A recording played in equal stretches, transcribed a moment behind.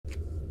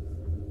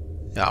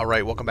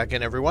Alright, welcome back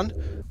in,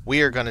 everyone.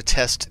 We are going to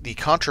test the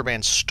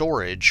contraband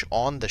storage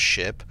on the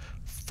ship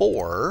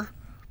for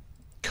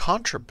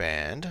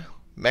contraband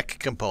mech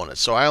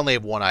components. So I only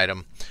have one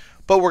item,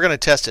 but we're going to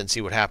test it and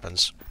see what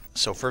happens.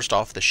 So first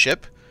off, the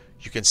ship,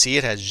 you can see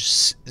it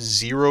has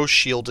 0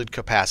 shielded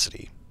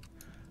capacity.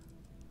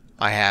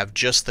 I have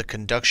just the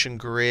conduction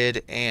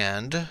grid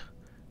and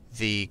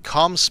the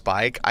comm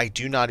spike. I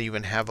do not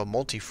even have a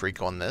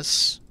multi-freak on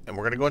this. And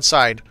we're going to go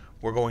inside.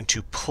 We're going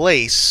to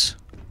place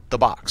the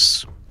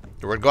box.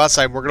 We're going to go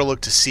outside. We're going to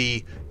look to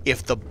see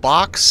if the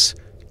box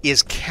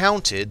is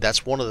counted.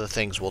 That's one of the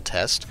things we'll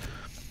test.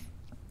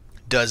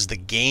 Does the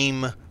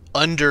game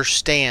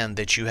understand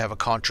that you have a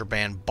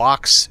contraband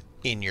box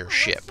in your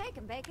ship?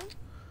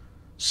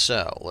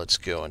 So let's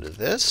go into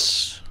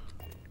this.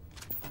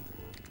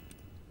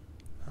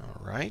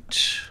 All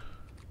right.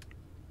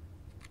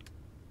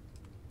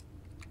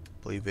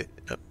 Believe it.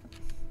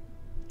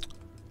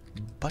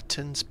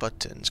 Buttons.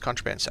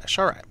 Contraband stash.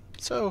 All right.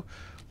 So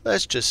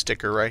let's just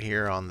stick her right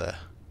here on the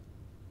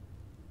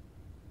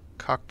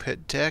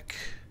cockpit deck.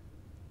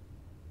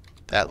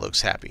 That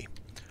looks happy.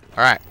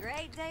 Alright,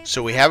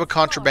 so we have a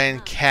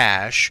contraband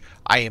cache.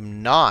 I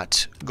am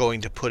not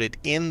going to put it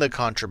in the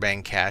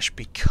contraband cache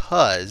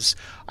because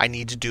I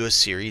need to do a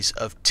series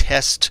of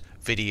test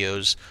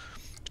videos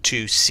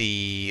to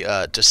see,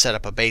 to set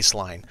up a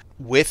baseline.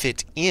 With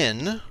it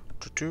in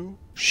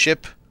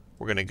ship,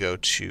 we're going to go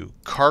to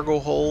cargo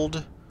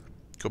hold.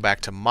 Go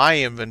back to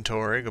my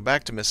inventory, go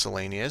back to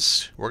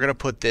miscellaneous. We're going to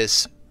put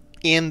this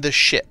in the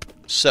ship.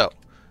 So,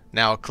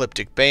 now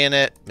ecliptic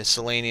bayonet,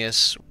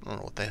 miscellaneous, I don't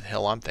know what the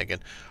hell I'm thinking.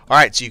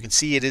 Alright, so you can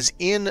see it is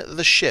in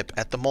the ship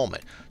at the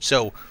moment.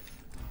 So,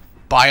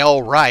 by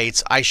all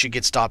rights, I should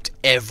get stopped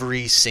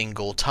every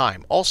single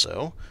time.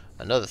 Also,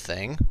 another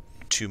thing,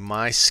 to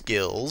my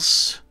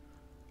skills,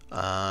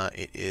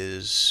 it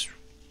is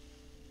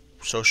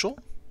social?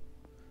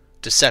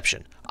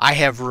 Deception. I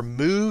have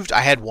removed,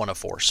 I had 1 of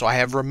 4, so I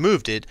have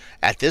removed it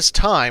at this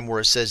time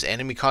where it says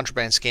enemy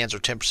contraband scans are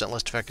 10%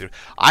 less effective.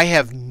 I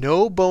have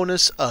no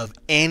bonus of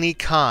any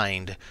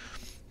kind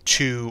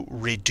to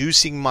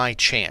reducing my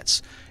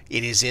chance.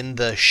 It is in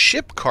the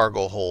ship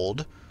cargo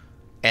hold,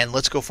 and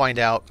let's go find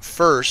out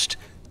first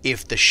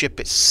if the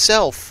ship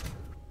itself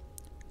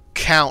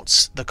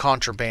counts the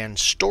contraband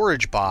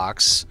storage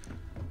box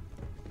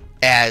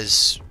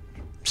as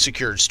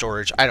secured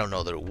storage. I don't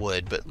know that it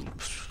would, but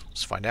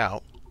let's find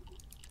out.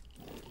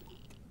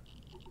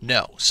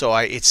 No, so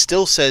it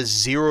still says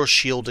 0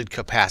 shielded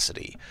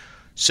capacity.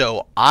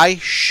 So I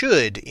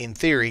should, in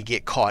theory,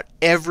 get caught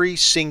every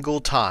single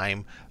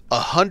time,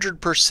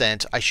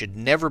 100%. I should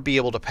never be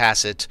able to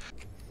pass it.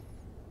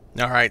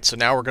 Alright, so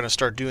now we're going to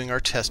start doing our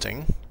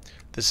testing.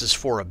 This is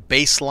for a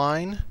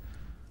baseline.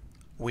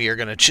 We are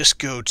going to just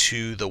go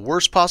to the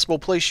worst possible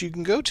place you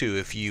can go to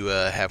if you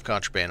have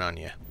contraband on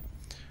you.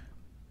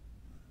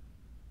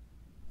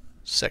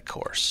 Set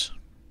course.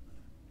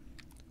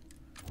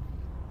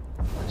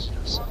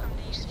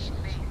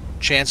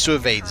 Chance to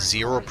evade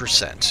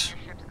 0%.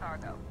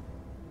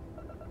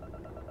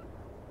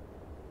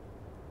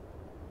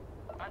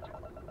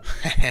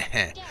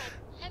 Dad,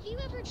 have you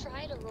ever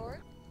tried Aurora?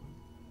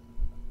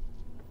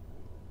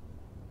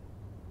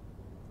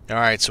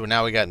 Alright, so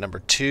now we got number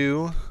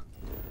 2.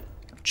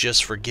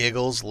 Just for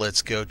giggles,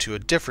 let's go to a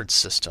different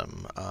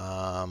system.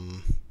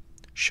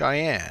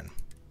 Cheyenne.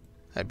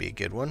 That'd be a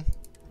good one.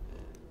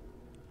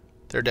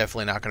 They're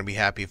definitely not going to be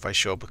happy if I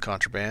show up with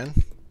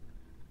contraband.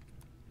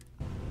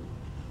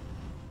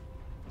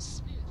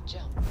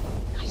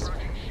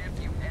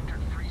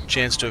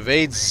 Chance to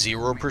evade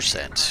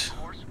 0%.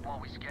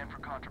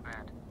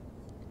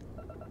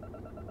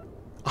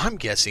 I'm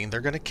guessing they're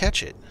going to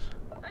catch it.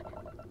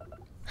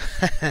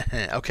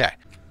 Okay.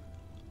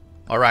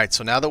 Alright,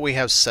 so now that we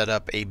have set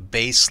up a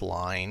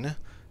baseline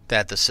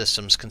that the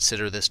systems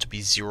consider this to be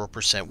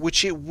 0%,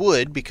 which it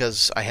would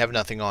because I have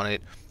nothing on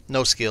it,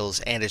 no skills,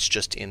 and it's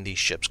just in the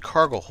ship's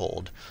cargo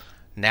hold.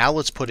 Now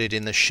let's put it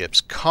in the ship's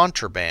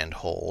contraband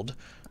hold.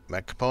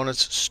 Mech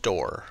components,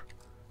 store.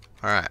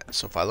 Alright,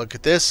 so if I look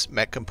at this,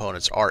 mech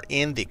components are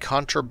in the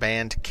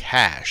contraband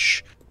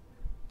cache.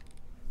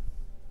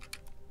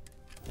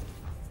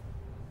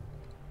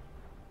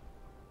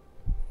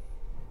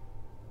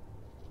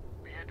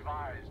 Be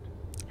advised,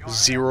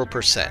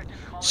 0%.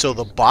 So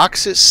the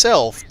box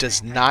itself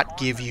does not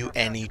give you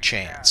any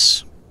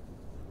chance.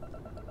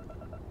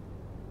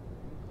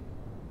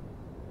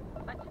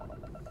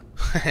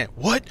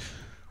 What?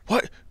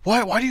 What?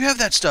 Why do you have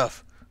that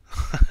stuff?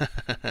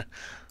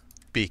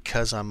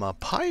 Because I'm a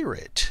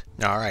pirate.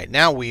 Alright,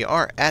 now we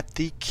are at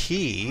the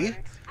key,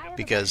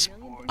 because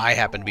I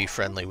happen to be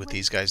friendly with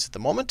these guys at the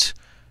moment.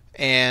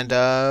 And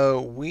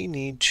we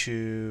need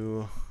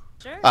to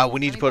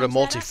put a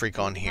multi-freak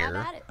on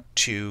here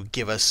to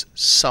give us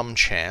some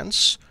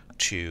chance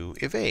to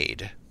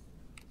evade.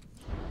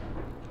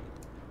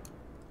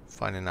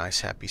 Find a nice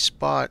happy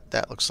spot.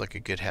 That looks like a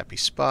good happy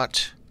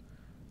spot.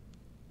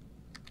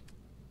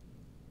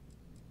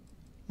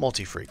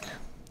 Multi-freak.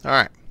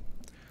 Alright.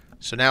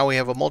 So now we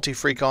have a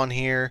multi-freak on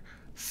here.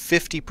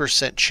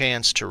 50%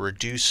 chance to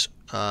reduce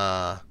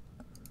or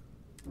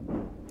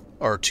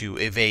to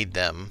evade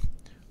them,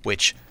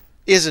 which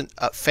isn't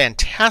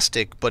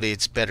fantastic, but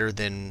it's better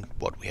than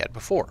what we had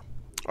before.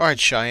 Alright,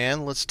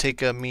 Cheyenne, let's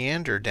take a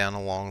meander down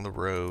along the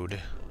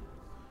road.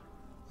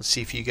 Let's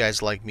see if you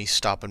guys like me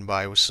stopping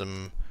by with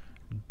some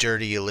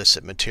dirty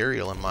illicit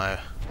material in my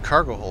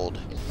cargo hold.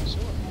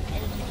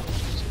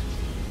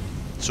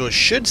 So it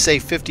should say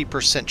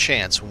 50%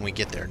 chance when we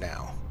get there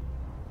now,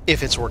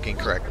 if it's working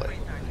correctly.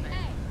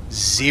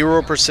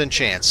 0%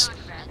 chance.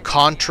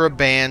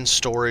 Contraband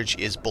storage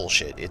is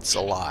bullshit. It's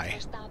a lie.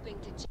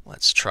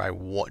 Let's try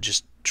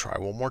just try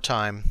one more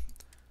time,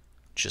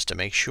 just to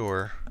make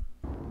sure.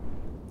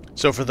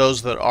 So for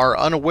those that are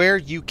unaware,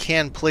 you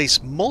can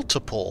place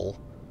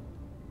multiple,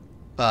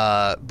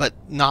 but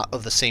not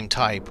of the same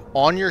type,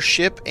 on your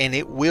ship, and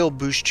it will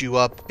boost you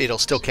up. It'll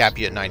still cap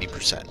you at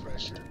 90%.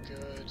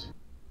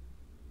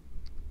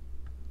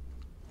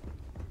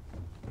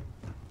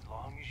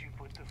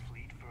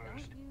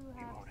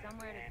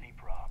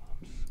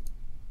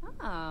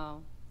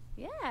 Oh,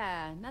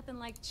 yeah, nothing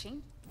like chink.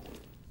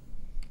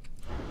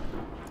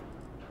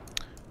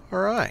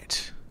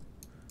 Alright.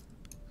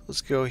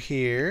 Let's go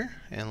here,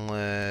 and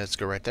let's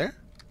go right there.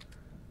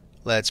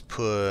 Let's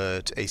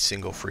put a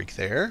single freak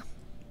there.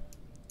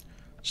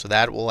 So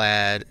that will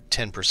add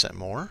 10%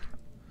 more.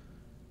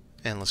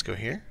 And let's go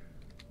here.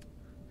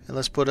 And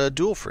let's put a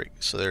dual freak.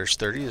 So there's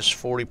 30, there's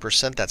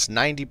 40%, that's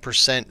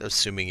 90%,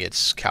 assuming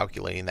it's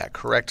calculating that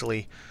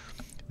correctly.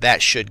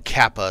 That should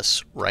cap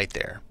us right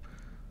there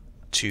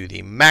to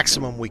the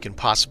maximum we can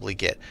possibly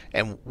get.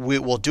 And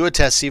we'll do a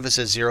test, see if it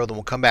says 0, then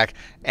we'll come back,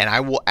 and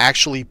I will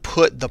actually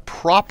put the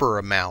proper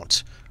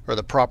amount, or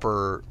the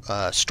proper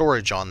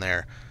storage on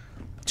there,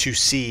 to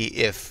see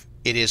if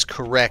it is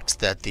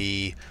correct that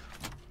the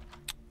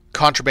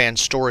contraband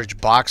storage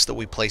box that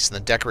we place in the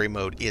decorate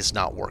mode is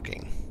not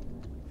working.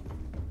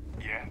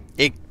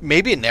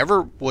 Maybe it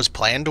never was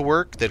planned to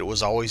work, that it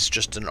was always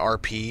just an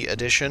RP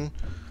edition,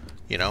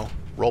 you know,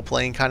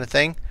 role-playing kind of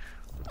thing.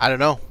 I don't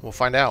know. We'll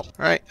find out.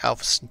 Alright,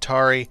 Alpha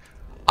Centauri.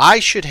 I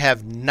should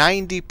have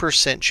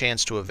 90%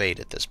 chance to evade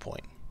at this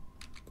point.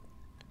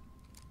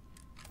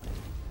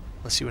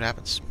 Let's see what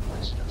happens.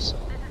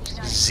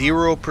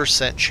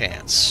 0%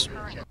 chance.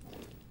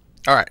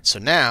 Alright, so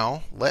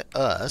now let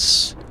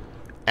us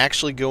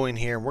actually go in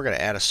here, and we're going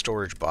to add a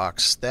storage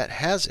box that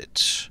has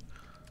it.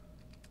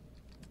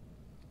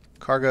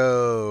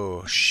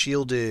 Cargo,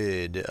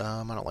 shielded.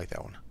 I don't like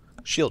that one.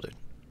 Shielded.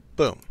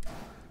 Boom.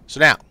 So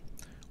now,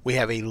 we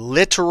have a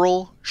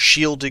literal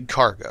shielded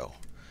cargo.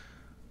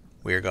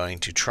 We are going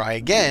to try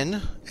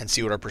again and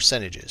see what our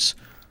percentage is.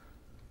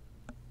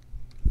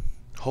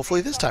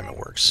 Hopefully this time it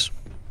works.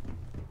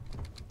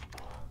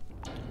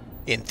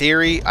 In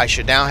theory, I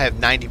should now have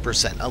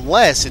 90%,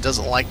 unless it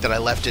doesn't like that I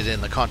left it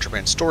in the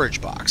contraband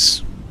storage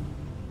box.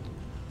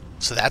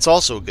 So that's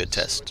also a good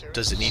test.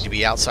 Does it need to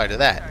be outside of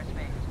that?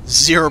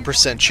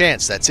 0%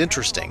 chance. That's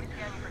interesting.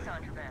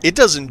 It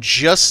doesn't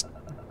just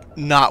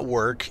not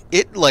work.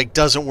 It like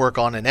doesn't work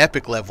on an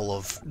epic level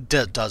of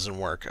doesn't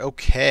work.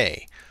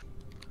 Okay.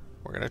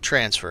 We're going to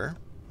transfer.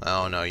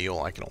 Oh no,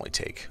 I can only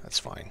take. That's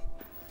fine.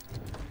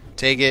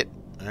 Take it.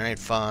 Alright,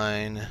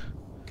 fine.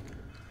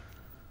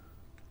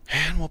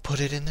 And we'll put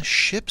it in the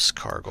ship's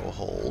cargo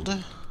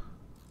hold.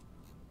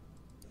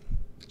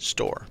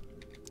 Store.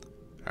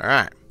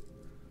 Alright.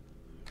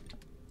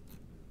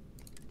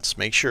 Let's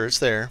make sure it's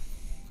there.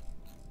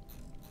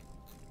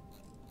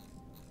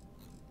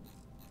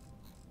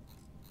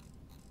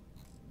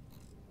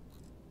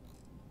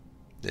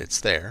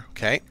 It's there,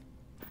 okay.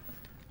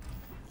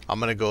 I'm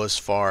going to go as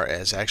far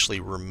as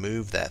actually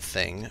remove that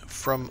thing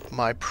from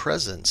my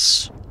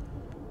presence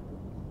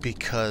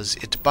because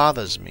it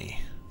bothers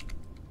me.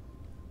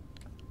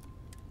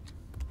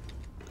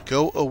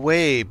 Go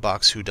away,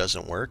 box who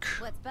doesn't work.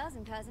 What's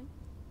buzzing, cousin?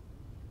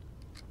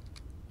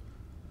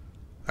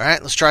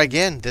 Alright, let's try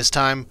again. This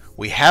time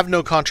we have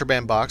no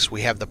contraband box.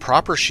 We have the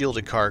proper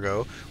shielded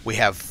cargo. We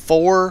have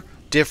 4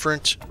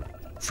 different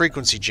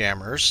frequency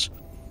jammers.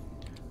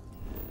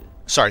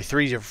 Sorry,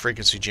 3 different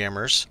frequency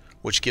jammers,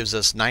 which gives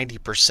us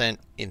 90%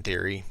 in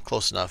theory.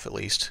 Close enough, at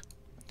least.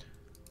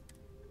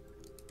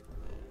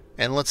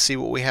 And let's see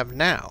what we have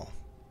now.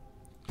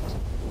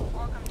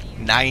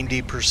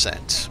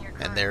 90%.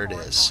 And there it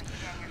is.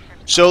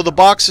 So the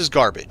box is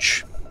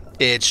garbage.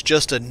 It's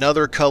just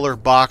another color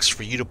box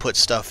for you to put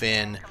stuff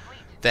in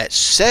that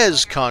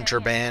says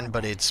contraband,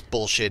 but it's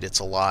bullshit. It's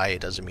a lie.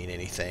 It doesn't mean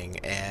anything.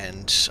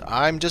 And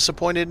I'm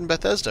disappointed in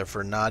Bethesda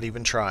for not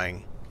even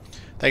trying.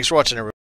 Thanks for watching, everyone.